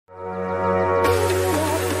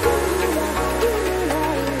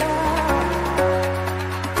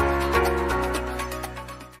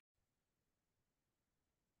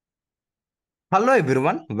Hello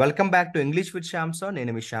everyone, welcome back to English with Shyam sir.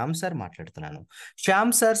 నేను మీ Shyam sir మాట్లాడుతున్నాను.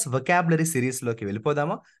 Shyam sirs vocabulary సిరీస్లోకి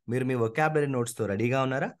వెళ్ళిపోదామా? మీరు మీ వొకాబులరీ నోట్స్తో రెడీగా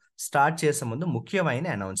ఉన్నారా? స్టార్ట్ చేసే ముందు ముఖ్యమైన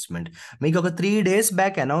అనౌన్స్మెంట్. మీకు ఒక 3 days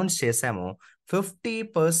బ్యాక్ అనౌన్స్ చేశాము.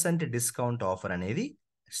 50% డిస్కౌంట్ ఆఫర్ అనేది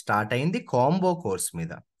స్టార్ట్ అయింది కాంబో కోర్స్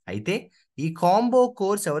మీద. అయితే ఈ కాంబో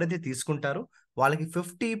కోర్స్ ఎవరైతే తీసుకుంటారో వాళ్ళకి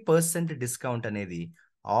 50% డిస్కౌంట్ అనేది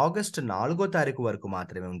ఆగస్టు 4వ తారీఖు వరకు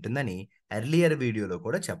మాత్రమే ఉంటుందని ఎర్లియర్ వీడియోలో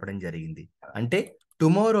కూడా చెప్పడం జరిగింది. అంటే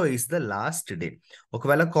tomorrow is the last day.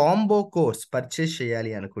 ఒకవేళ కాంబో కోర్స్ పర్చేస్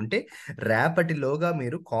చేయాలి అనుకుంటే రేపటిలోగా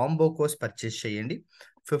మీరు కాంబో కోర్స్ పర్చేస్ చేయండి.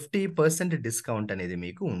 50% డిస్కౌంట్ అనేది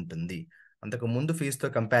మీకు ఉంటుంది. అంతకు ముందు ఫీజుతో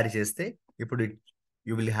కంపేర్ చేస్తే ఇప్పుడు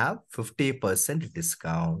యూ విల్ హ్యావ్ 50%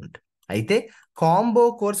 డిస్కౌంట్. అయితే కాంబో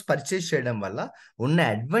కోర్స్ పర్చేస్ చేయడం వల్ల ఉన్న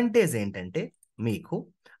అడ్వాంటేజ్ ఏంటంటే మీకు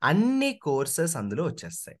అన్ని కోర్సెస్ అందులో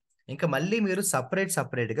వచ్చేస్తాయి. ఇంకా మళ్ళీ మీరు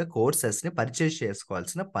సపరేట్గా కోర్సెస్ని పర్చేస్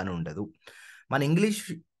చేసుకోవాల్సిన పని ఉండదు. మన ఇంగ్లీష్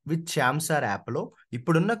విత్ శ్యామ్ సార్ యాప్లో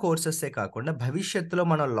ఇప్పుడున్న కోర్సెస్సే కాకుండా భవిష్యత్తులో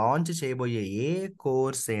మనం లాంచ్ చేయబోయే ఏ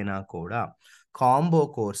కోర్స్ అయినా కూడా కాంబో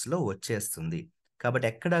కోర్స్లో వచ్చేస్తుంది. కాబట్టి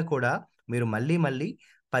ఎక్కడా కూడా మీరు మళ్ళీ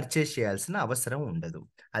పర్చేస్ చేయాల్సిన అవసరం ఉండదు.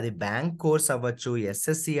 అది బ్యాంక్ కోర్స్ అవ్వచ్చు,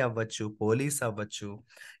 ఎస్ఎస్సి అవ్వచ్చు, పోలీస్ అవ్వచ్చు,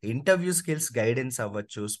 ఇంటర్వ్యూ స్కిల్స్ గైడెన్స్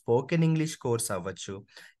అవ్వచ్చు, స్పోకెన్ ఇంగ్లీష్ కోర్స్ అవ్వచ్చు.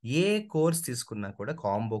 ఏ కోర్స్ తీసుకున్నా కూడా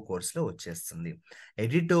కాంబో కోర్స్లో వచ్చేస్తుంది.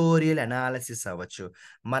 ఎడిటోరియల్ అనాలిసిస్ అవ్వచ్చు,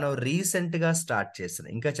 మనం రీసెంట్గా స్టార్ట్ చేసిన,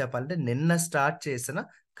 ఇంకా చెప్పాలంటే నిన్న స్టార్ట్ చేసిన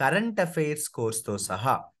కరెంట్ అఫైర్స్ కోర్స్తో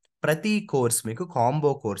సహా ప్రతి కోర్స్ మీకు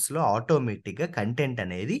కాంబో కోర్స్లో ఆటోమేటిక్గా కంటెంట్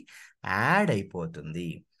అనేది యాడ్ అయిపోతుంది.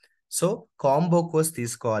 సో కాంబో కోర్స్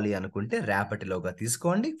తీసుకోవాలి అనుకుంటే రేపటిలోగా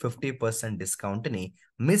తీసుకోండి. 50% డిస్కౌంట్ని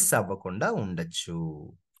మిస్ అవ్వకుండా ఉండొచ్చు.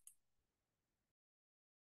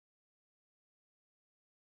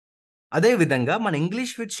 అదేవిధంగా మన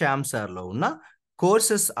ఇంగ్లీష్ విత్ శ్యామ్ సార్లో ఉన్న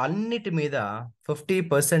కోర్సెస్ అన్నిటి మీద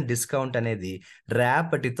 50% డిస్కౌంట్ అనేది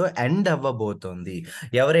రేపటితో ఎండ్ అవ్వబోతోంది.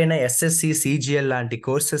 ఎవరైనా ఎస్ఎస్సి సిజిఎల్ లాంటి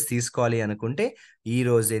కోర్సెస్ తీసుకోవాలి అనుకుంటే ఈ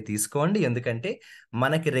రోజే తీసుకోండి. ఎందుకంటే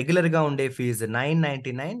మనకి రెగ్యులర్గా ఉండే ఫీజు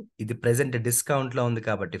 999, ఇది ప్రెసెంట్ డిస్కౌంట్లో ఉంది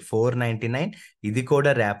కాబట్టి 499. ఇది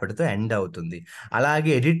కూడా రేపటితో ఎండ్ అవుతుంది.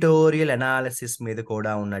 అలాగే ఎడిటోరియల్ అనాలిసిస్ మీద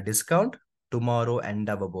కూడా ఉన్న discount tomorrow end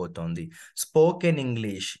అవ్వబోతోంది. Spoken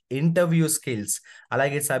English, interview skills,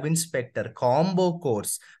 అలాగే సబ్ ఇన్స్పెక్టర్ కాంబో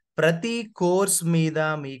కోర్స్, ప్రతి కోర్స్ మీద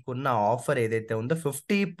మీకున్న ఆఫర్ ఏదైతే ఉందో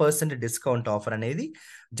 50% డిస్కౌంట్ ఆఫర్ అనేది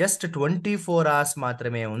జస్ట్ 24 hours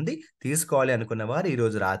మాత్రమే ఉంది. తీసుకోవాలి అనుకున్న వారు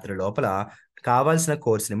ఈరోజు రాత్రి లోపల కావాల్సిన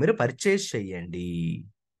కోర్స్ని మీరు పర్చేస్ చేయండి.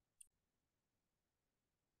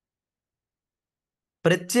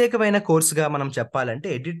 ప్రత్యేకమైన కోర్సుగా మనం చెప్పాలంటే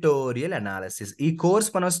ఎడిటోరియల్ అనాలిసిస్. ఈ కోర్స్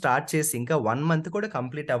మనం స్టార్ట్ చేసి ఇంకా 1 month కూడా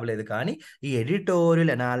కంప్లీట్ అవ్వలేదు, కానీ ఈ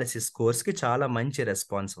ఎడిటోరియల్ అనాలిసిస్ కోర్స్కి చాలా మంచి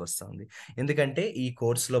రెస్పాన్స్ వస్తుంది. ఎందుకంటే ఈ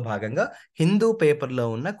కోర్సులో భాగంగా హిందూ పేపర్లో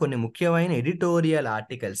ఉన్న కొన్ని ముఖ్యమైన ఎడిటోరియల్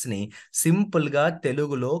ఆర్టికల్స్ని సింపుల్గా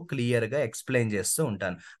తెలుగులో క్లియర్గా ఎక్స్ప్లెయిన్ చేస్తూ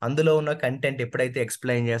ఉంటాను. అందులో ఉన్న కంటెంట్ ఎప్పుడైతే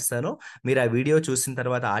ఎక్స్ప్లెయిన్ చేస్తానో మీరు ఆ వీడియో చూసిన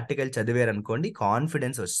తర్వాత ఆర్టికల్ చదివారనుకోండి,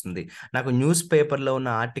 కాన్ఫిడెన్స్ వస్తుంది. నాకు న్యూస్ పేపర్లో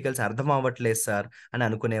ఉన్న ఆర్టికల్స్ అర్థం అవ్వట్లేదు సార్ అని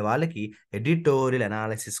అనుకునే వాళ్ళకి ఎడిటోరియల్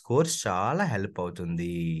అనాలిసిస్ కోర్స్ చాలా హెల్ప్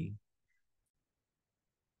అవుతుంది.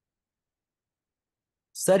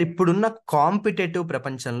 సార్, ఇప్పుడున్న కాంపిటేటివ్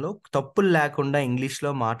ప్రపంచంలో తప్పులు లేకుండా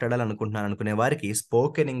ఇంగ్లీష్లో మాట్లాడాలనుకుంటున్నాను అనుకునే వారికి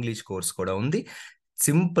స్పోకెన్ ఇంగ్లీష్ కోర్స్ కూడా ఉంది.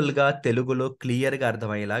 సింపుల్గా తెలుగులో క్లియర్గా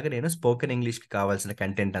అర్థమయ్యేలాగా నేను స్పోకెన్ ఇంగ్లీష్కి కావాల్సిన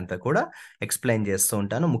కంటెంట్ అంతా కూడా ఎక్స్ప్లెయిన్ చేస్తూ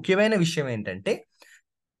ఉంటాను. ముఖ్యమైన విషయం ఏంటంటే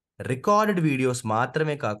రికార్డెడ్ వీడియోస్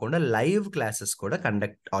మాత్రమే కాకుండా లైవ్ క్లాసెస్ కూడా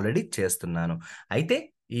కండక్ట్ ఆల్రెడీ చేస్తున్నాను. అయితే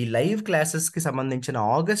ఈ లైవ్ క్లాసెస్కి సంబంధించిన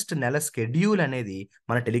ఆగస్ట్ నెల షెడ్యూల్ అనేది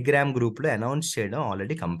మన టెలిగ్రామ్ గ్రూప్లో అనౌన్స్ చేయడం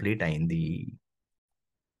ఆల్రెడీ కంప్లీట్ అయింది.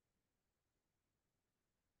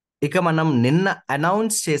 ఇక మనం నిన్న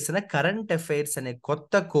అనౌన్స్ చేసిన కరెంట్ అఫైర్స్ అనే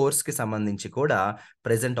కొత్త కోర్స్కి సంబంధించి కూడా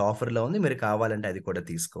ప్రెజెంట్ ఆఫర్లో ఉంది. మీరు కావాలంటే అది కూడా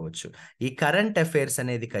తీసుకోవచ్చు. ఈ కరెంట్ అఫైర్స్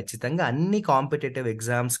అనేది ఖచ్చితంగా అన్ని కాంపిటేటివ్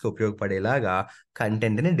ఎగ్జామ్స్కి ఉపయోగపడేలాగా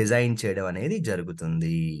కంటెంట్ని డిజైన్ చేయడం అనేది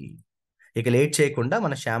జరుగుతుంది. ఇక లేట్ చేయకుండా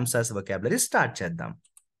మన శ్యామ్ సార్స్ వొకాబులరీ స్టార్ట్ చేద్దాం.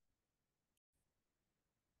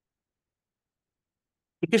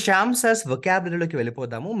 ఇక శ్యామ్ సార్స్ వొకాబులరీలోకి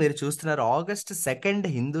వెళ్ళిపోదాము. మీరు చూస్తున్నారు ఆగస్ట్ 2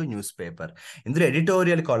 హిందూ న్యూస్ పేపర్. ఇందులో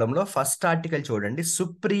ఎడిటోరియల్ కాలంలో ఫస్ట్ ఆర్టికల్ చూడండి.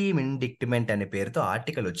 సుప్రీం ఇండిక్ట్మెంట్ అనే పేరుతో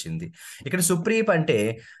ఆర్టికల్ వచ్చింది. ఇక్కడ సుప్రీం అంటే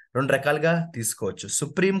 2 రకాలుగా తీసుకోవచ్చు.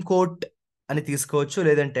 సుప్రీం కోర్ట్ అని తీసుకోవచ్చు,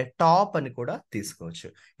 లేదంటే టాప్ అని కూడా తీసుకోవచ్చు.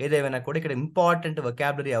 ఏదేమైనా కూడా ఇక్కడ ఇంపార్టెంట్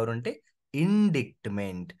వొకాబులరీ ఎవరుంటే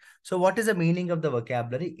ఇండిక్ట్మెంట్. So what is the meaning of the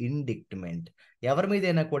vocabulary ఇండిక్ట్మెంట్? ఎవరి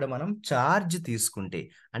మీదైనా కూడా మనం చార్జ్ తీసుకుంటే,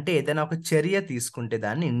 అంటే ఏదైనా ఒక చర్య తీసుకుంటే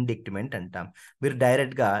దాన్ని ఇండిక్ట్మెంట్ అంటాం. మీరు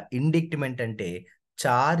డైరెక్ట్గా ఇండిక్ట్మెంట్ అంటే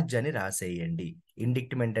చార్జ్ అని రాసేయండి.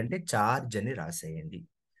 ఇండిక్ట్మెంట్ అంటే చార్జ్ అని రాసేయండి.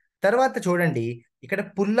 తర్వాత చూడండి, ఇక్కడ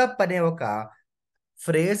పుల్లప్ అనే ఒక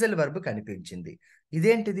ఫ్రేజల్ వర్బ్ కనిపించింది.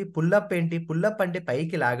 ఇదేంటిది? పుల్లప్ ఏంటి? పుల్లప్ అంటే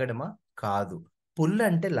పైకి లాగడమా? కాదు. పుల్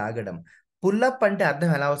అంటే లాగడం. పుల్లప్ అంటే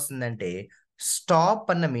అర్థం ఎలా వస్తుందంటే స్టాప్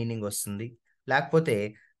అన్న మీనింగ్ వస్తుంది. లేకపోతే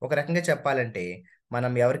ఒక రకంగా చెప్పాలంటే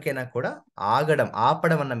మనం ఎవరికైనా కూడా ఆగడం,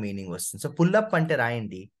 ఆపడం అన్న మీనింగ్ వస్తుంది. సో పుల్లప్ అంటే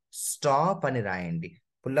రాయండి స్టాప్ అని రాయండి.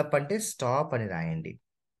 పుల్లప్ అంటే స్టాప్ అని రాయండి.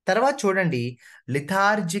 తర్వాత చూడండి,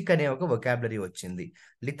 లిథార్జిక్ అనే ఒక వొకాబులరీ వచ్చింది.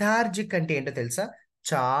 లిథార్జిక్ అంటే ఏంటో తెలుసా?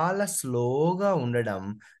 చాలా స్లోగా ఉండడం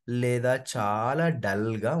లేదా చాలా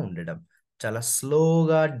డల్గా ఉండడం. చాలా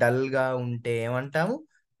స్లోగా డల్గా ఉంటే ఏమంటాము?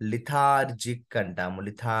 లిథార్జిక్ అంటాము.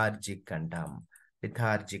 లిథార్జిక్ అంటాము.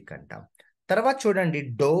 లిథార్జిక్ అంటాం. తర్వాత చూడండి,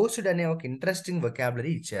 డోస్డ్ అనే ఒక ఇంట్రెస్టింగ్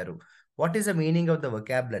వొకాబులరీ ఇచ్చారు. What is the meaning of the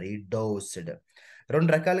vocabulary dozed? రెండు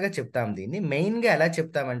రకాలుగా చెప్తాం దీన్ని. మెయిన్గా ఎలా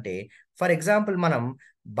చెప్తామంటే, ఫర్ ఎగ్జాంపుల్ మనం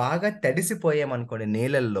బాగా తడిసిపోయామనుకోండి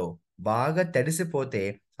నీళ్ళల్లో, బాగా తడిసిపోతే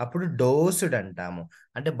అప్పుడు డోసుడ్ అంటాము.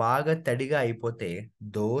 అంటే బాగా తడిగా అయిపోతే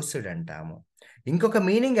దోసుడ్ అంటాము. ఇంకొక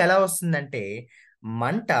మీనింగ్ ఎలా వస్తుందంటే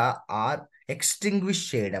మంట ఆర్ ఎక్స్టింగ్విష్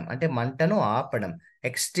చేయడం, అంటే మంటను ఆపడం.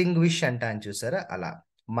 ఎక్స్టింగ్విష్ అంటాం చూసారా, అలా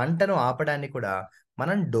మంటను ఆపడాన్ని కూడా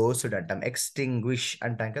మనం డోసుడ్ అంటాం. ఎక్స్టింగ్విష్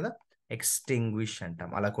అంటాం కదా, ఎక్స్టింగ్విష్ అంటాం.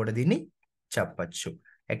 అలా కూడా దీన్ని చెప్పచ్చు.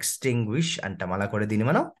 ఎక్స్టింగ్విష్ అంటాం, అలా కూడా దీన్ని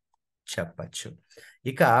మనం చెప్పచ్చు.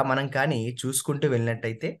 ఇక మనం కానీ చూసుకుంటూ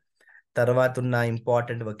వెళ్ళినట్టయితే తర్వాత ఉన్న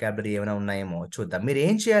ఇంపార్టెంట్ వొకాబులరీ ఏమైనా ఉన్నాయేమో చూద్దాం. మీరు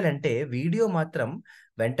ఏం చేయాలంటే వీడియో మాత్రం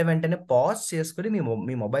వెంటనే పాజ్ చేసుకొని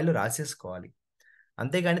మీ మొబైల్లో రాసేసుకోవాలి.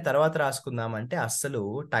 అంతేగాని తర్వాత రాసుకుందామంటే అస్సలు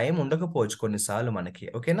టైం ఉండకపోవచ్చు కొన్నిసార్లు మనకి.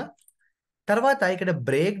 ఓకేనా? తర్వాత ఇక్కడ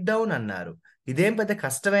బ్రేక్ డౌన్ అన్నారు. ఇదేం పెద్ద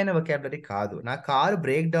కష్టమైన వొకాబులరీ కాదు. నా కారు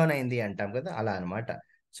బ్రేక్ డౌన్ అయింది అంటాం కదా, అలా అన్నమాట.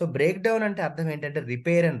 సో బ్రేక్ డౌన్ అంటే అర్థం ఏంటంటే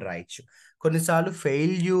రిపేర్ అని రాయొచ్చు. కొన్నిసార్లు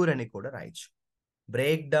ఫెయిల్యూర్ అని కూడా రాయొచ్చు.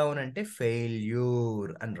 బ్రేక్ డౌన్ అంటే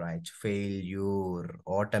ఫెయిల్యూర్ అని రాయొచ్చు. ఫెయిల్యూర్,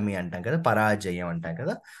 ఓటమి అంటాం కదా, పరాజయం అంటాం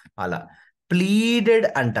కదా, అలా. ప్లీడెడ్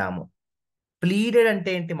అంటాము. ప్లీడెడ్ అంటే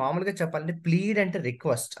ఏంటి? మామూలుగా చెప్పాలంటే ప్లీడ్ అంటే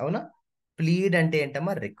రిక్వెస్ట్, అవునా? ప్లీడ్ అంటే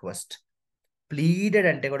ఏంటమ్మా? రిక్వెస్ట్. ప్లీడెడ్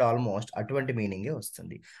అంటే కూడా ఆల్మోస్ట్ అటువంటి మీనింగే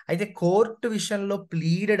వస్తుంది. అయితే కోర్టు విషయంలో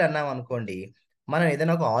ప్లీడెడ్ అన్నాం అనుకోండి, మనం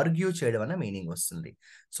ఏదైనా ఒక ఆర్గ్యూ చేయడం అన్న మీనింగ్ వస్తుంది.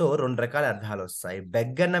 సో రెండు రకాల అర్థాలు వస్తాయి.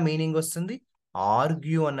 బెగ్ అన్న మీనింగ్ వస్తుంది,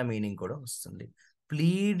 ఆర్గ్యూ అన్న మీనింగ్ కూడా వస్తుంది.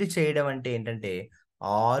 ప్లీడ్ చేయడం అంటే ఏంటంటే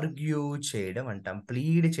ఆర్గ్యూ చేయడం అంటాం.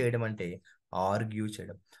 ప్లీడ్ చేయడం అంటే ఆర్గ్యూ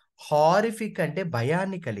చేయడం. హారిఫిక్ అంటే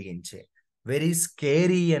భయాన్ని కలిగించే. వెరీ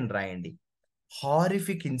స్కేరీ అని రాయండి.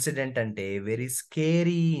 హారిఫిక్ ఇన్సిడెంట్ అంటే వెరీ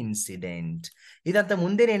స్కేరీ ఇన్సిడెంట్. ఇదంతా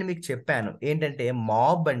ముందే నేను మీకు చెప్పాను ఏంటంటే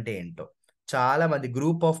మాబ్ అంటే ఏంటో. చాలా మంది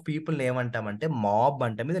గ్రూప్ ఆఫ్ పీపుల్ ఏమంటామంటే మాబ్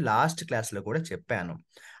అంటాం. ఇది లాస్ట్ క్లాస్లో కూడా చెప్పాను.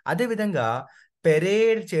 అదేవిధంగా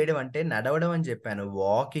పెరేడ్ చేయడం అంటే నడవడం అని చెప్పాను,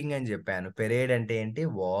 వాకింగ్ అని చెప్పాను. పెరేడ్ అంటే ఏంటి?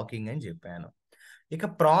 వాకింగ్ అని చెప్పాను. ఇక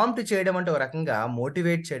ప్రాంప్ట్ చేయడం అంటే ఒక రకంగా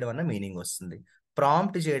మోటివేట్ చేయడం అన్న మీనింగ్ వస్తుంది.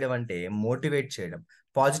 ప్రాంప్ట్ చేయడం అంటే మోటివేట్ చేయడం.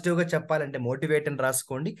 పాజిటివ్గా చెప్పాలంటే మోటివేట్ అని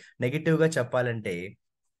రాసుకోండి. నెగిటివ్గా చెప్పాలంటే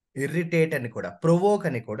ఇర్రిటేట్ అని కూడా, ప్రొవోక్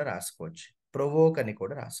అని కూడా రాసుకోవచ్చు. ప్రొవోక్ అని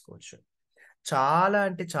కూడా రాసుకోవచ్చు. చాలా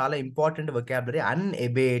అంటే చాలా ఇంపార్టెంట్ వొకాబులరీ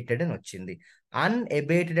అన్ఎబేటెడ్ అని వచ్చింది.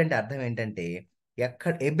 అన్ఎబేటెడ్ అంటే అర్థం ఏంటంటే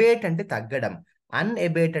ఎబేట్ అంటే తగ్గడం,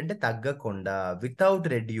 అన్ఎబేట్ అంటే తగ్గకుండా, వితౌట్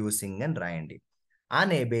రెడ్యూసింగ్ అని రాయండి.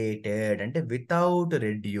 అన్ఎబేటెడ్ అంటే వితౌట్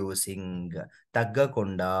రెడ్యూసింగ్,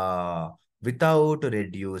 తగ్గకుండా, వితౌట్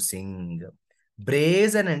రెడ్యూసింగ్.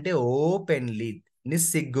 బ్రేజన్ అంటే ఓపెన్లీ,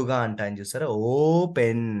 నిస్సిగ్గుగా అంటాను చూసారా,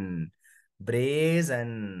 ఓపెన్.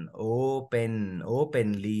 బ్రేజన్, ఓపెన్,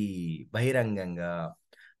 ఓపెన్లీ, బహిరంగంగా.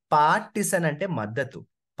 పార్టిసన్ అంటే మద్దతు.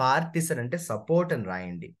 పార్టిసన్ అంటే సపోర్ట్ అని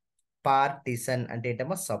రాయండి. పార్టిసన్ అంటే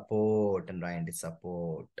ఏంటమ్మా? సపోర్ట్ అని రాయండి.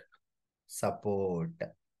 Support, support.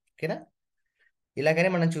 ఓకేనా? ఇలాగనే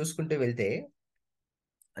మనం చూసుకుంటూ వెళ్తే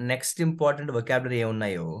నెక్స్ట్ ఇంపార్టెంట్ వొకాబులరీ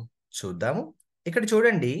ఏమున్నాయో చూద్దాము. ఇక్కడ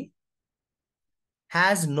చూడండి,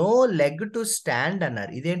 has no leg to stand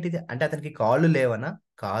అన్నారు. ఇదేంటిది? అంటే అతనికి కాళ్ళు లేవనా?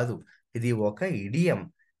 కాదు, ఇది ఒక idiom.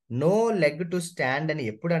 No leg to stand అని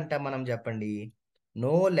ఎప్పుడు అంటాం మనం చెప్పండి?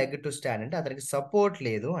 నో లెగ్ టు స్టాండ్ అంటే అతనికి సపోర్ట్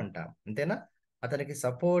లేదు అంటాం, అంతేనా? అతనికి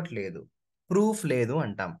సపోర్ట్ లేదు, ప్రూఫ్ లేదు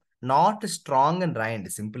అంటాం. నాట్ స్ట్రాంగ్ అని రాయండి,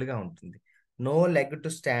 సింపుల్ గా ఉంటుంది. నో లెగ్ టు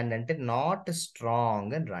స్టాండ్ అంటే నాట్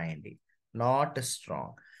స్ట్రాంగ్ అని రాయండి. Not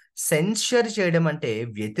strong. సెన్షర్ చేయడం అంటే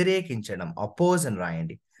వ్యతిరేకించడం, అపోజ్ అని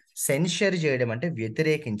రాయండి. సెన్షర్ చేయడం అంటే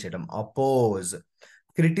వ్యతిరేకించడం, అపోజ్.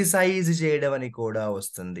 క్రిటిసైజ్ చేయడం అని కూడా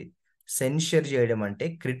వస్తుంది. సెన్షర్ చేయడం అంటే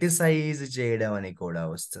క్రిటిసైజ్ చేయడం అని కూడా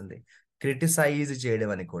వస్తుంది. క్రిటిసైజ్ చేయడం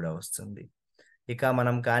అని కూడా వస్తుంది. ఇక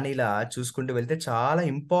మనం కానీ ఇలా చూసుకుంటూ వెళ్తే చాలా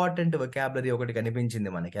ఇంపార్టెంట్ వొకాబులరీ ఒకటి కనిపించింది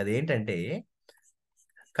మనకి. అదేంటంటే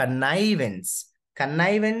కన్నైవెన్స్.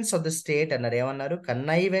 కన్నైవెన్స్ ఆఫ్ ద స్టేట్ అన్నారు. ఏమన్నారు?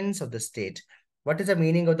 కన్నైవెన్స్ of the state. What is the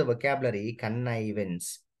meaning of the vocabulary కన్నైవెన్స్?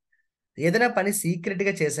 ఏదైనా పని సీక్రెట్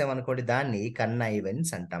గా చేసామనుకోండి, దాన్ని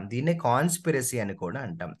కన్నైవెన్స్ అంటాం. దీన్నే కాన్స్పిరసీ అని కూడా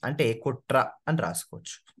అంటాం. అంటే కుట్ర అని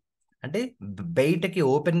రాసుకోవచ్చు. అంటే బయటకి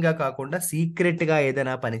ఓపెన్ గా కాకుండా సీక్రెట్ గా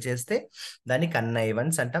ఏదైనా పని చేస్తే దాన్ని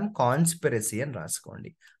కన్నైవెన్స్ అంటాం. కాన్స్పిరసీ అని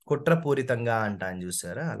రాసుకోండి. కుట్రపూరితంగా అంటాం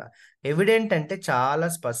చూసారా, అలా. ఎవిడెంట్ అంటే చాలా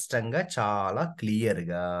స్పష్టంగా, చాలా క్లియర్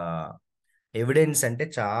గా. ఎవిడెన్స్ అంటే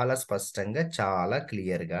చాలా స్పష్టంగా, చాలా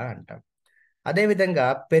క్లియర్ గా అంటాం. అదేవిధంగా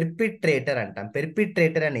పెర్పిట్రేటర్ అంటాం.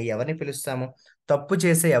 పెర్పిట్రేటర్ అని ఎవరిని పిలుస్తాము? తప్పు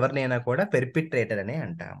చేసే ఎవరినైనా కూడా పెర్పిట్రేటర్ అనే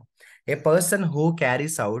అంటాము. ఏ person who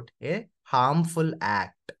carries out A harmful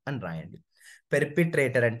act అని రాయండి.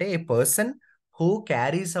 పెర్పిట్రేటర్ అంటే ఏ person who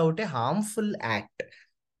carries out A harmful act.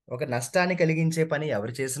 ఒక నష్టాన్ని కలిగించే పని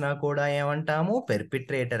ఎవరు చేసినా కూడా ఏమంటాము?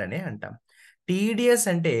 పెర్పిట్రేటర్ అనే అంటాం. టీడీఎస్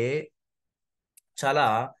అంటే చాలా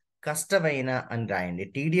కష్టమైన అని రాయండి.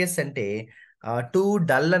 టీడీఎస్ అంటే టూ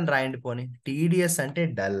డల్ అని రాయండి పోనీ. టీడీఎస్ అంటే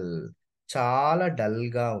డల్, చాలా డల్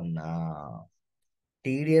గా ఉన్నా.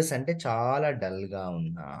 టీడీఎస్ అంటే చాలా డల్ గా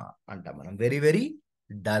ఉన్నా అంటాం మనం. Very very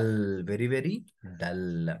dull, very very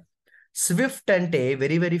dull. Swift అంటే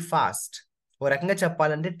వెరీ వెరీ ఫాస్ట్. ఓ రకంగా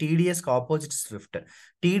చెప్పాలంటే టీడీఎస్ కి ఆపోజిట్ స్విఫ్ట్.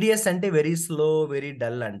 టీడీఎస్ అంటే వెరీ స్లో, వెరీ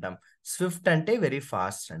డల్ అంటాం. స్విఫ్ట్ అంటే వెరీ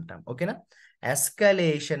ఫాస్ట్ అంటాం. ఓకేనా?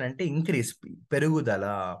 ఎస్కలేషన్ అంటే ఇంక్రీస్, పెరుగుదల.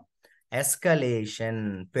 ఎస్కలేషన్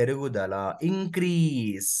పెరుగుదల.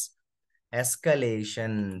 ఇంక్రీజ్,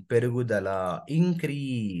 ఎస్కలేషన్ పెరుగుదల.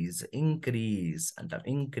 ఇంక్రీజ్ అంటాం.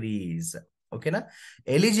 ఇంక్రీజ్. ఓకేనా?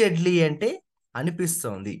 ఎలిజెడ్లీ అంటే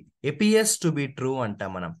అనిపిస్తోంది. ఎపియర్స్ టు బి ట్రూ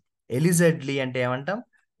అంటాం మనం. ఎలిజెడ్లీ అంటే ఏమంటాం?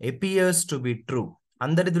 Appears to be true.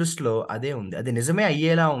 అందరి దృష్టిలో అదే ఉంది, అది నిజమే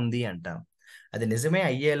అయ్యేలా ఉంది అంటాం. అది నిజమే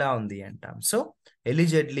అయ్యేలా ఉంది అంటాం. సో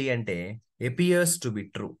ఎలిజెడ్లీ అంటే ఎపియర్స్ టు బి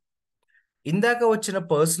ట్రూ. ఇందాక వచ్చిన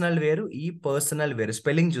పర్సనల్ వేరు, ఈ పర్సనల్ వేరు.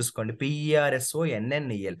 స్పెల్లింగ్ చూసుకోండి.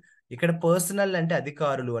 PERSONNEL. ఇక్కడ పర్సనల్ అంటే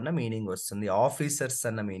అధికారులు అన్న మీనింగ్ వస్తుంది, ఆఫీసర్స్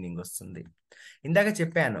అన్న మీనింగ్ వస్తుంది. ఇందాక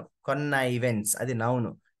చెప్పాను కన్నైవెన్స్ అది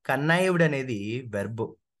నౌను. కన్నైవ్డ్ అనేది వెర్బ్.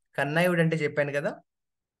 కన్నైవ్డ్ అంటే చెప్పాను కదా,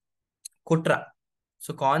 కుట్ర.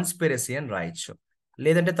 సో కాన్స్పిరసీ అని రాయొచ్చు.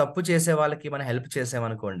 లేదంటే తప్పు చేసే వాళ్ళకి మనం హెల్ప్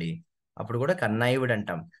చేసామనుకోండి, అప్పుడు కూడా కన్నైవ్డ్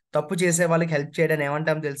అంటాం. తప్పు చేసే వాళ్ళకి హెల్ప్ చేయడం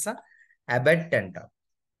ఏమంటాం తెలుసా? అబెట్ అంటాం.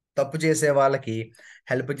 తప్పు చేసే వాళ్ళకి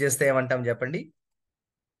హెల్ప్ చేస్తే ఏమంటాం చెప్పండి?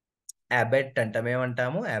 అబెట్ అంటాం.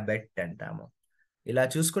 ఏమంటాము? అబెట్ అంటాము. ఇలా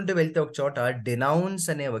చూసుకుంటూ వెళ్తే ఒక చోట డినౌన్స్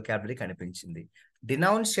అనే వొకాబులరీ కనిపించింది.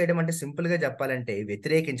 డినౌన్స్ చేయడం అంటే సింపుల్ గా చెప్పాలంటే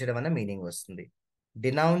వ్యతిరేకించడం అన్న మీనింగ్ వస్తుంది.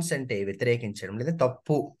 డినౌన్స్ అంటే వ్యతిరేకించడం లేదా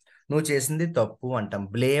తప్పు. నువ్వు చేసింది తప్పు అంటాం.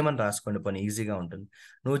 బ్లేమ్ అని రాసుకోండి పోనీ, ఈజీగా ఉంటుంది.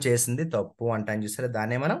 నువ్వు చేసింది తప్పు అంటాం చూసారా,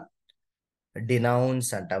 దాన్నే మనం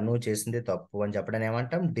డినౌన్స్ అంటాం. నువ్వు చేసింది తప్పు అని చెప్పడం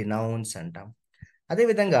ఏమంటాం? డినౌన్స్ అంటాం.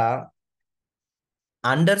 అదేవిధంగా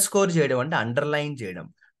అండర్ స్కోర్ చేయడం అంటే అండర్లైన్ చేయడం.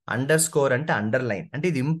 అండర్ స్కోర్ అంటే అండర్లైన్, అంటే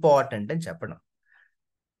ఇది ఇంపార్టెంట్ అని చెప్పడం.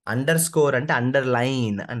 అండర్ స్కోర్ అంటే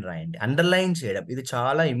అండర్లైన్ అని రాయండి. అండర్లైన్ చేయడం, ఇది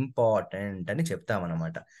చాలా ఇంపార్టెంట్ అని చెప్తాం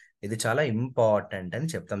అనమాట. ఇది చాలా ఇంపార్టెంట్ అని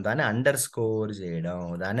చెప్తాం. దాన్ని అండర్ స్కోర్ చేయడం,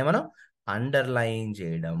 దాన్ని మనం అండర్లైన్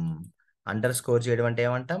చేయడం. అండర్ స్కోర్ చేయడం అంటే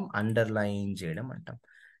ఏమంటాం? అండర్లైన్ చేయడం అంటాం.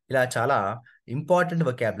 ఇలా చాలా ఇంపార్టెంట్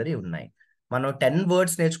వొకాబులరీ ఉన్నాయి. మనం 10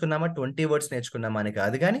 వర్డ్స్ నేర్చుకున్నామా, 20 వర్డ్స్ నేర్చుకున్నామా అని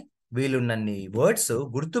కాదు, కానీ వీలున్నన్ని వర్డ్స్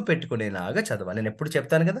గుర్తు పెట్టుకునేలాగా చదవాలి. నేను ఎప్పుడు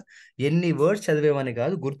చెప్తాను కదా, ఎన్ని వర్డ్స్ చదివేమని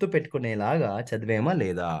కాదు, గుర్తు పెట్టుకునేలాగా చదివేమా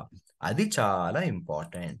లేదా, అది చాలా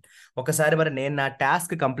ఇంపార్టెంట్. ఒకసారి మరి నేను నా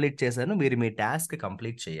టాస్క్ కంప్లీట్ చేశాను, మీరు మీ టాస్క్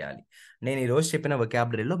కంప్లీట్ చేయాలి. నేను ఈరోజు చెప్పిన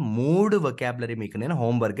వొకాబులరీలో 3 వొకాబులరీ మీకు నేను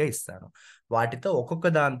హోంవర్క్గా ఇస్తాను. వాటితో ఒక్కొక్క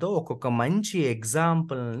దాంతో ఒక్కొక్క మంచి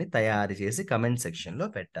ఎగ్జాంపుల్ని తయారు చేసి కమెంట్ సెక్షన్లో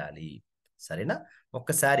పెట్టాలి. సరేనా?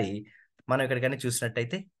 ఒక్కసారి మనం ఎక్కడికైనా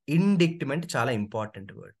చూసినట్టయితే ఇండిక్ట్మెంట్ చాలా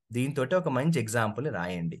ఇంపార్టెంట్ వర్డ్. దీంతో ఒక మంచి ఎగ్జాంపుల్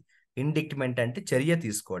రాయండి. ఇండిక్ట్మెంట్ అంటే చర్య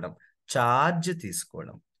తీసుకోవడం, చార్జ్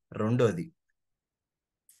తీసుకోవడం. రెండోది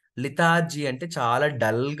లిథార్జీ అంటే చాలా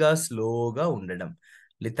డల్గా స్లోగా ఉండడం.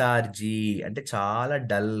 లిథార్జీ అంటే చాలా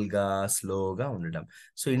డల్గా స్లోగా ఉండడం.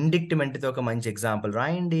 సో ఇండిక్ట్మెంట్తో ఒక మంచి ఎగ్జాంపుల్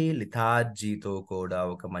రాయండి, లిథార్జీతో కూడా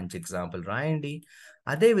ఒక మంచి ఎగ్జాంపుల్ రాయండి.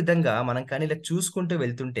 అదే విధంగా మనం కానీ ఇలా చూసుకుంటూ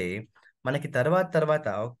వెళ్తుంటే మనకి తర్వాత తర్వాత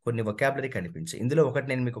కొన్ని వొకాబులరీ కనిపించాయి. ఇందులో ఒకటి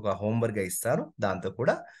నేను మీకు ఒక హోంవర్క్గా ఇస్తాను, దాంతో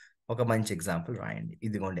కూడా ఒక మంచి ఎగ్జాంపుల్ రాయండి.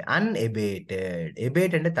 ఇదిగోండి, అన్ఎబేటెడ్.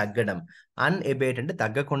 ఎబేట్ అంటే తగ్గడం, అన్ఎబేట్ అంటే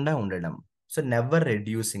తగ్గకుండా ఉండడం. సో నెవర్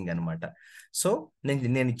రెడ్యూసింగ్ అనమాట. సో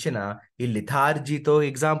నేను ఇచ్చిన ఈ లిథార్జీతో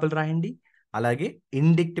ఎగ్జాంపుల్ రాయండి, అలాగే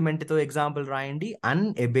ఇండిక్ట్మెంట్తో ఎగ్జాంపుల్ రాయండి,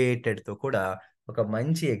 అన్ఎబేటెడ్తో కూడా ఒక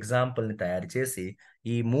మంచి ఎగ్జాంపుల్ని తయారు చేసి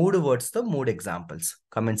ఈ 3 వర్డ్స్తో 3 ఎగ్జాంపుల్స్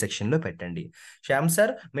కమెంట్ సెక్షన్లో పెట్టండి. శ్యామ్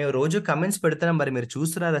సార్, మేము రోజు కమెంట్స్ పెడుతున్నాం, మరి మీరు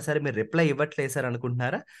చూస్తున్నారా సార్, మీరు రిప్లై ఇవ్వట్లేదు సార్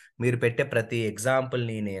అనుకుంటున్నారా? మీరు పెట్టే ప్రతి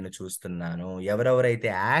ఎగ్జాంపుల్ని నేను చూస్తున్నాను. ఎవరెవరైతే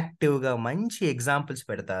యాక్టివ్గా మంచి ఎగ్జాంపుల్స్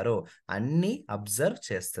పెడతారో అన్నీ అబ్జర్వ్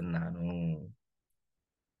చేస్తున్నాను.